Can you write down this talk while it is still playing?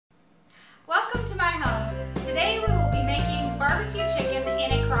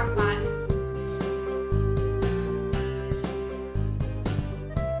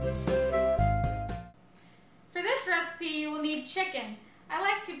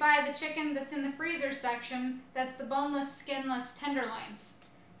buy the chicken that's in the freezer section. That's the boneless, skinless tenderloins.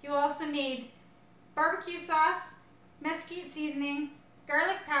 You will also need barbecue sauce, mesquite seasoning,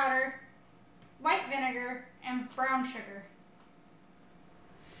 garlic powder, white vinegar, and brown sugar.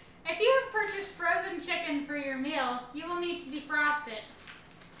 If you have purchased frozen chicken for your meal, you will need to defrost it.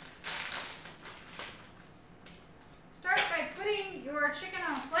 Start by putting your chicken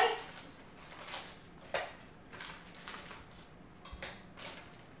on a plate.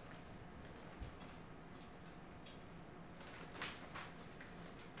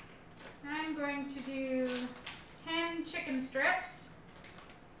 I'm going to do 10 chicken strips.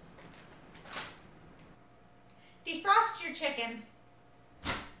 Defrost your chicken.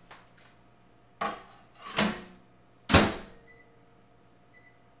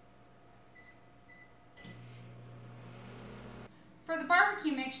 For the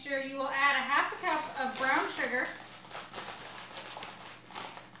barbecue mixture, you will add a half a cup of brown sugar,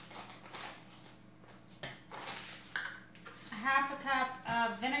 a half a cup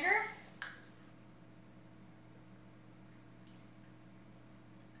of vinegar,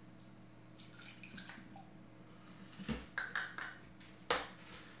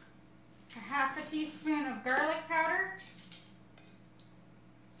 a half a teaspoon of garlic powder,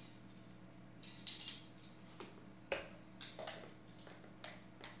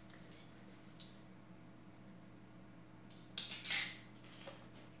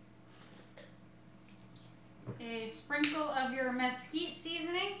 a sprinkle of your mesquite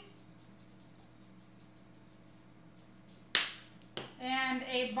seasoning, and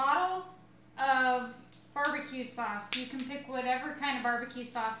a bottle of barbecue sauce. You can pick whatever kind of barbecue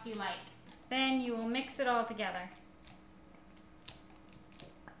sauce you like. Then you will mix it all together.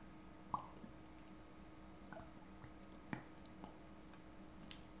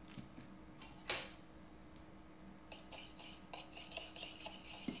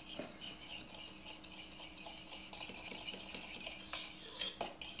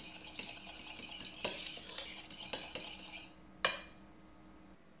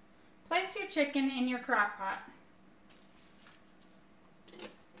 Place your chicken in your crock pot.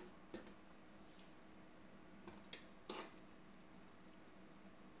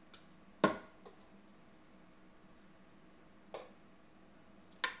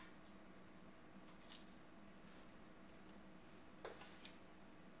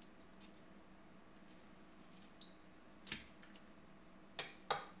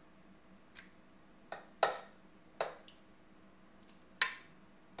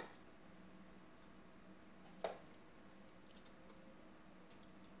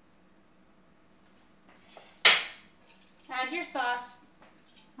 Add your sauce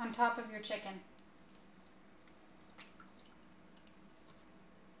on top of your chicken.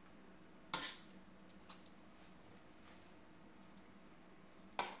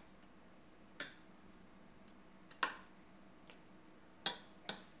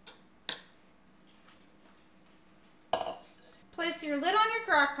 Place your lid on your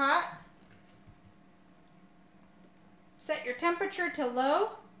crock pot. Set your temperature to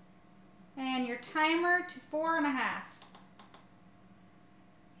low and your timer to 4.5.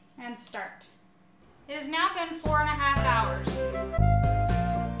 And start. It has now been 4.5 hours.